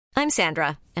I'm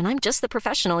Sandra, and I'm just the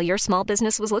professional your small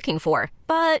business was looking for.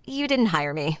 But you didn't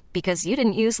hire me because you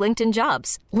didn't use LinkedIn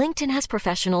Jobs. LinkedIn has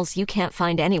professionals you can't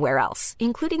find anywhere else,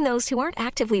 including those who aren't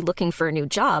actively looking for a new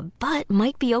job, but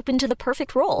might be open to the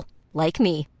perfect role, like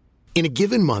me. In a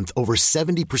given month, over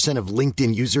 70% of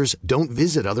LinkedIn users don't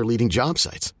visit other leading job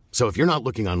sites. So if you're not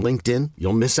looking on LinkedIn,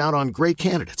 you'll miss out on great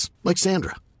candidates like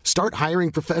Sandra. Start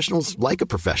hiring professionals like a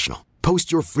professional.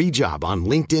 Post your free job on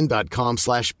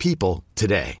linkedin.com/people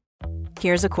today.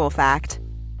 Here's a cool fact.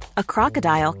 A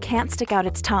crocodile can't stick out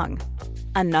its tongue.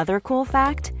 Another cool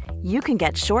fact, you can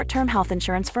get short-term health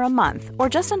insurance for a month or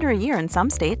just under a year in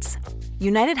some states.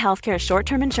 United Healthcare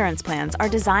short-term insurance plans are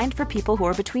designed for people who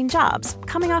are between jobs,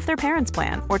 coming off their parents'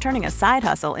 plan, or turning a side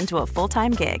hustle into a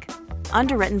full-time gig.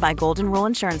 Underwritten by Golden Rule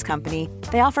Insurance Company,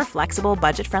 they offer flexible,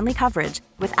 budget-friendly coverage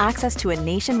with access to a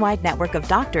nationwide network of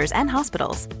doctors and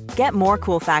hospitals. Get more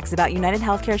cool facts about United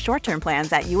Healthcare short-term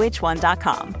plans at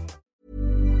uh1.com.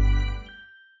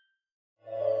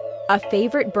 A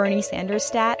favorite Bernie Sanders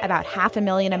stat about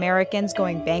 500,000 Americans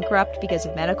going bankrupt because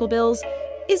of medical bills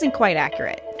isn't quite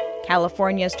accurate.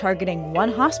 California is targeting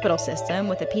one hospital system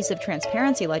with a piece of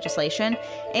transparency legislation,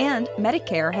 and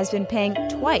Medicare has been paying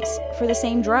twice for the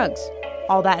same drugs.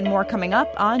 All that and more coming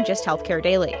up on Just Healthcare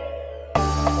Daily.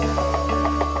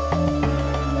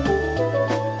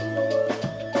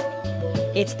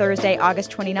 It's Thursday,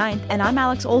 August 29th, and I'm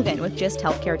Alex Olgin with Just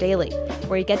Healthcare Daily,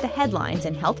 where you get the headlines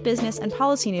in health, business, and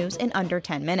policy news in under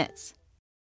 10 minutes.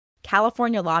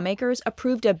 California lawmakers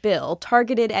approved a bill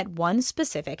targeted at one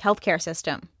specific healthcare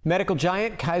system. Medical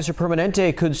giant Kaiser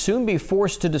Permanente could soon be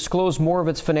forced to disclose more of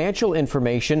its financial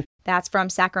information. That's from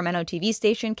Sacramento TV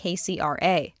station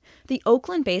KCRA. The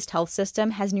Oakland-based health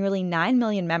system has nearly 9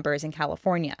 million members in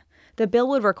California. The bill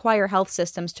would require health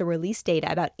systems to release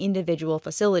data about individual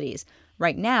facilities.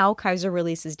 Right now, Kaiser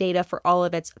releases data for all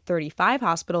of its 35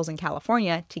 hospitals in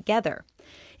California together.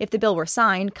 If the bill were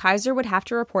signed, Kaiser would have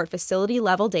to report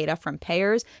facility-level data from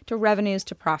payers to revenues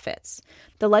to profits.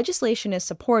 The legislation is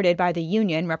supported by the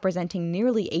union representing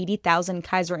nearly 80,000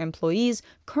 Kaiser employees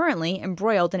currently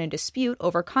embroiled in a dispute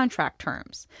over contract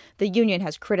terms. The union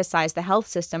has criticized the health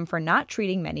system for not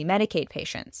treating many Medicaid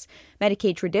patients.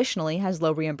 Medicaid traditionally has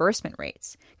low reimbursement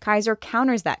rates. Kaiser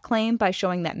counters that claim by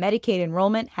showing that Medicaid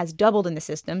enrollment has doubled in the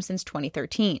system since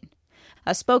 2013.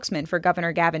 A spokesman for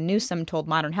Governor Gavin Newsom told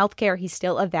Modern Healthcare he's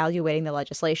still evaluating the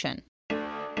legislation.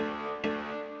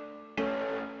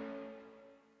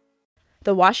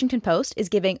 The Washington Post is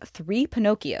giving 3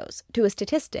 Pinocchios to a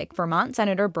statistic Vermont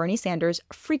Senator Bernie Sanders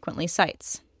frequently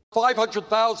cites.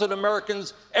 500,000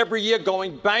 Americans every year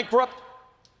going bankrupt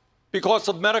because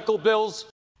of medical bills.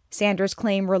 Sanders'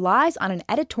 claim relies on an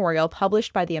editorial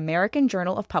published by the American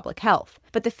Journal of Public Health,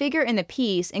 but the figure in the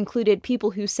piece included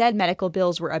people who said medical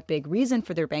bills were a big reason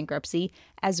for their bankruptcy,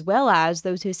 as well as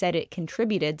those who said it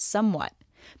contributed somewhat.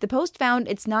 The Post found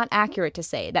it's not accurate to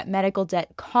say that medical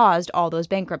debt caused all those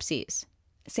bankruptcies.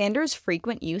 Sanders'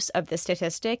 frequent use of the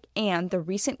statistic and the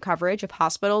recent coverage of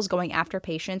hospitals going after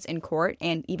patients in court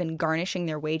and even garnishing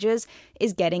their wages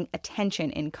is getting attention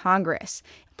in Congress.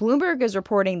 Bloomberg is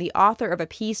reporting the author of a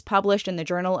piece published in the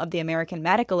Journal of the American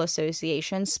Medical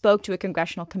Association spoke to a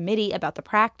congressional committee about the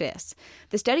practice.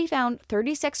 The study found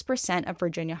 36% of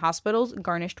Virginia hospitals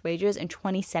garnished wages in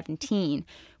 2017,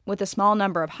 with a small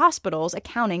number of hospitals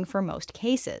accounting for most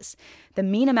cases. The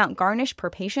mean amount garnished per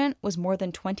patient was more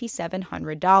than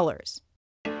 $2,700.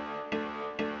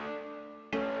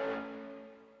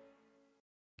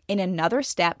 In another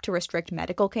step to restrict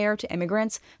medical care to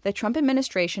immigrants, the Trump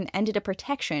administration ended a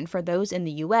protection for those in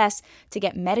the U.S. to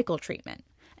get medical treatment.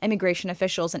 Immigration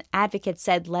officials and advocates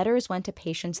said letters went to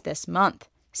patients this month.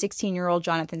 16-year-old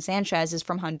Jonathan Sanchez is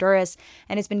from Honduras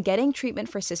and has been getting treatment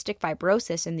for cystic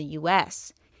fibrosis in the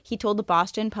U.S. He told the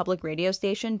Boston public radio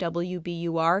station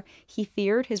WBUR he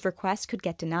feared his request could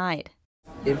get denied.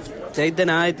 If they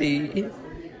deny the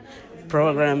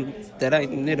program, that I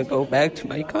need to go back to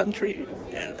my country,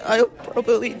 and I'll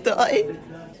probably die.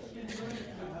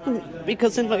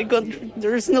 Because in my country,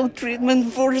 there's no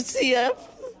treatment for CF.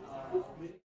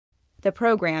 The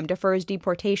program defers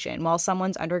deportation while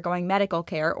someone's undergoing medical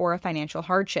care or a financial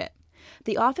hardship.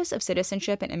 The Office of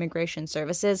Citizenship and Immigration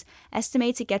Services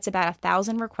estimates it gets about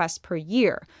 1,000 requests per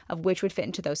year, of which would fit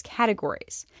into those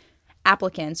categories.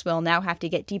 Applicants will now have to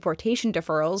get deportation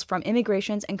deferrals from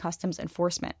Immigration and Customs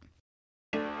Enforcement.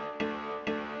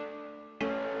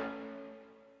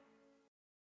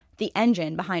 The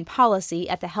engine behind policy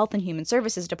at the Health and Human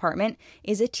Services Department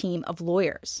is a team of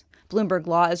lawyers. Bloomberg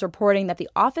Law is reporting that the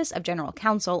Office of General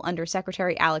Counsel under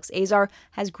Secretary Alex Azar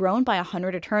has grown by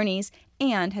 100 attorneys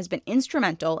and has been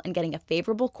instrumental in getting a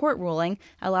favorable court ruling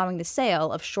allowing the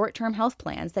sale of short-term health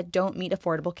plans that don't meet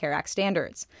Affordable Care Act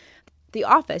standards. The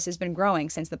office has been growing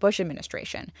since the Bush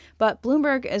administration, but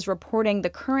Bloomberg is reporting the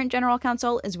current general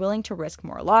counsel is willing to risk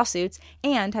more lawsuits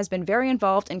and has been very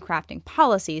involved in crafting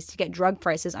policies to get drug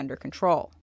prices under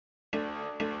control.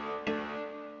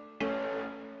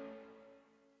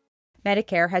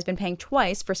 Medicare has been paying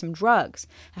twice for some drugs.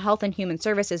 A Health and Human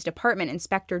Services Department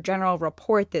Inspector General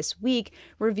report this week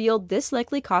revealed this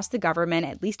likely cost the government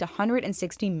at least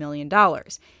 $160 million.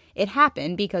 It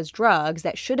happened because drugs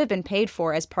that should have been paid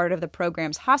for as part of the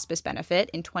program's hospice benefit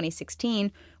in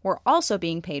 2016 were also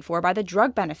being paid for by the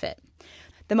drug benefit.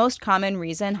 The most common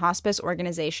reason hospice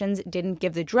organizations didn't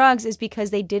give the drugs is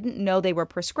because they didn't know they were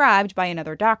prescribed by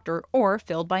another doctor or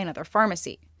filled by another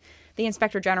pharmacy. The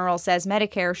Inspector General says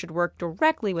Medicare should work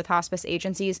directly with hospice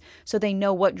agencies so they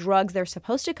know what drugs they're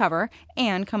supposed to cover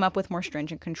and come up with more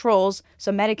stringent controls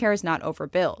so Medicare is not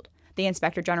overbilled. The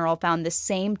Inspector General found the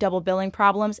same double billing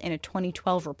problems in a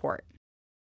 2012 report.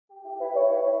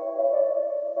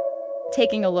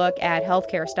 Taking a look at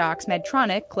healthcare stocks,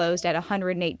 Medtronic closed at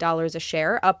 $108 a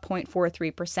share, up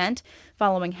 0.43%,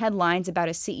 following headlines about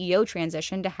a CEO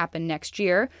transition to happen next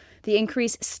year. The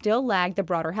increase still lagged the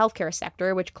broader healthcare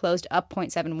sector, which closed up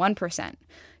 0.71%.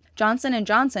 Johnson &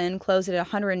 Johnson closed at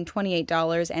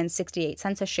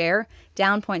 $128.68 a share,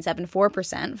 down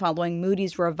 0.74%, following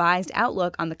Moody's revised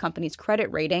outlook on the company's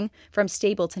credit rating from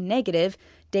stable to negative,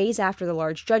 days after the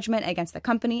large judgment against the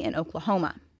company in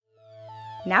Oklahoma.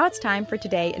 Now it's time for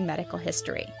Today in Medical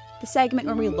History, the segment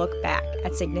where we look back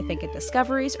at significant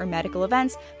discoveries or medical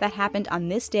events that happened on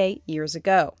this day years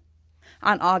ago.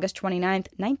 On August 29,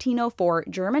 1904,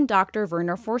 German doctor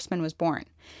Werner Forssmann was born.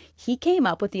 He came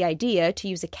up with the idea to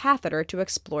use a catheter to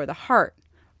explore the heart.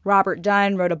 Robert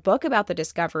Dunn wrote a book about the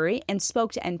discovery and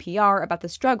spoke to NPR about the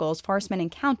struggles Forssmann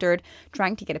encountered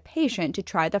trying to get a patient to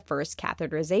try the first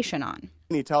catheterization on.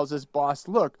 He tells his boss,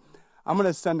 look, I'm going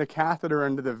to send a catheter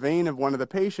into the vein of one of the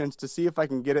patients to see if I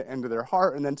can get it into their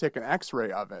heart and then take an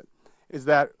x-ray of it. Is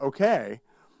that okay?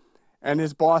 And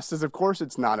his boss says, of course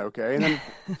it's not okay. And then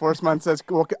Forssmann says,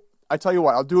 well, I tell you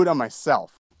what, I'll do it on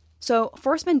myself. So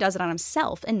Forssmann does it on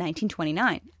himself in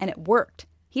 1929, and it worked.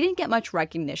 He didn't get much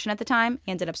recognition at the time,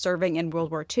 he ended up serving in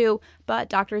World War II, but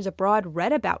doctors abroad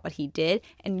read about what he did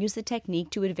and used the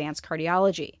technique to advance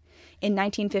cardiology. In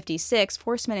 1956,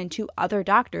 Forssmann and two other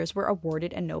doctors were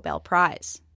awarded a Nobel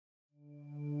Prize.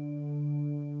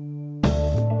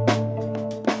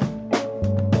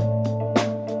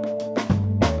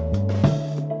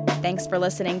 Thanks for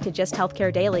listening to Just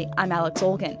Healthcare Daily. I'm Alex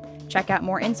Olgin. Check out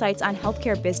more insights on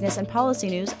healthcare business and policy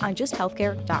news on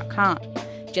justhealthcare.com.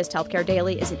 Just Healthcare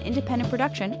Daily is an independent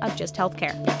production of Just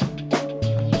Healthcare.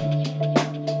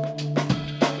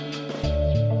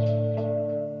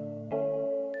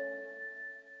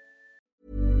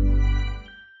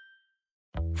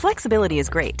 Flexibility is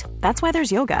great. That's why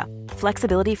there's yoga.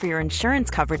 Flexibility for your insurance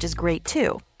coverage is great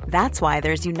too. That's why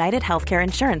there's United Healthcare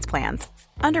Insurance Plans.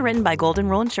 Underwritten by Golden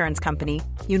Rule Insurance Company,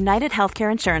 United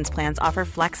Healthcare Insurance Plans offer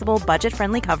flexible,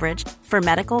 budget-friendly coverage for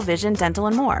medical, vision, dental,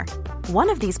 and more. One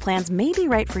of these plans may be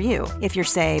right for you if you're,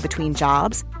 say, between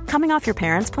jobs, coming off your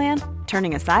parents' plan,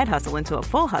 turning a side hustle into a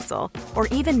full hustle, or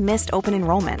even missed open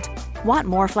enrollment. Want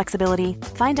more flexibility?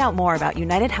 Find out more about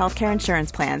United Healthcare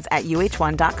Insurance Plans at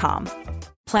uh1.com.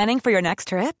 Planning for your next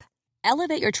trip?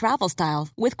 Elevate your travel style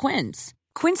with Quince.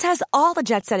 Quince has all the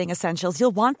jet-setting essentials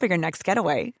you'll want for your next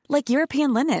getaway, like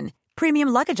European linen, premium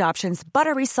luggage options,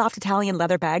 buttery soft Italian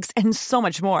leather bags, and so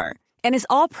much more. And is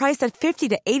all priced at 50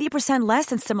 to 80% less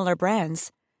than similar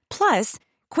brands. Plus,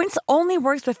 Quince only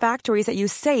works with factories that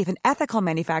use safe and ethical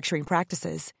manufacturing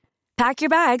practices. Pack your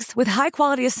bags with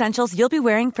high-quality essentials you'll be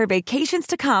wearing for vacations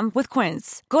to come with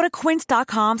Quince. Go to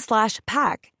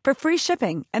quince.com/pack for free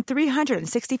shipping and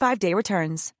 365-day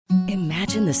returns.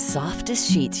 Imagine the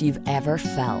softest sheets you've ever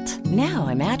felt. Now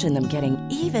imagine them getting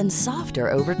even softer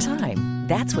over time.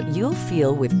 That's what you'll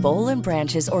feel with Boll &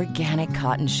 Branch's organic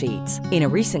cotton sheets. In a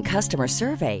recent customer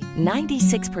survey,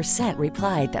 96%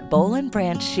 replied that Boll &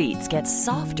 Branch sheets get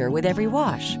softer with every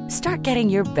wash. Start getting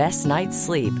your best night's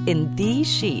sleep in these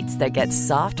sheets that get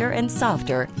softer and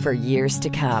softer for years to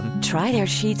come. Try their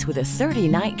sheets with a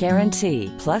 30-night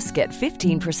guarantee. Plus, get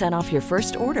 15% off your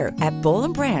first order at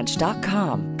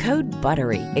bollandbranch.com. Code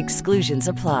BUTTERY. Exclusions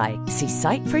apply. See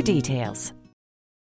site for details.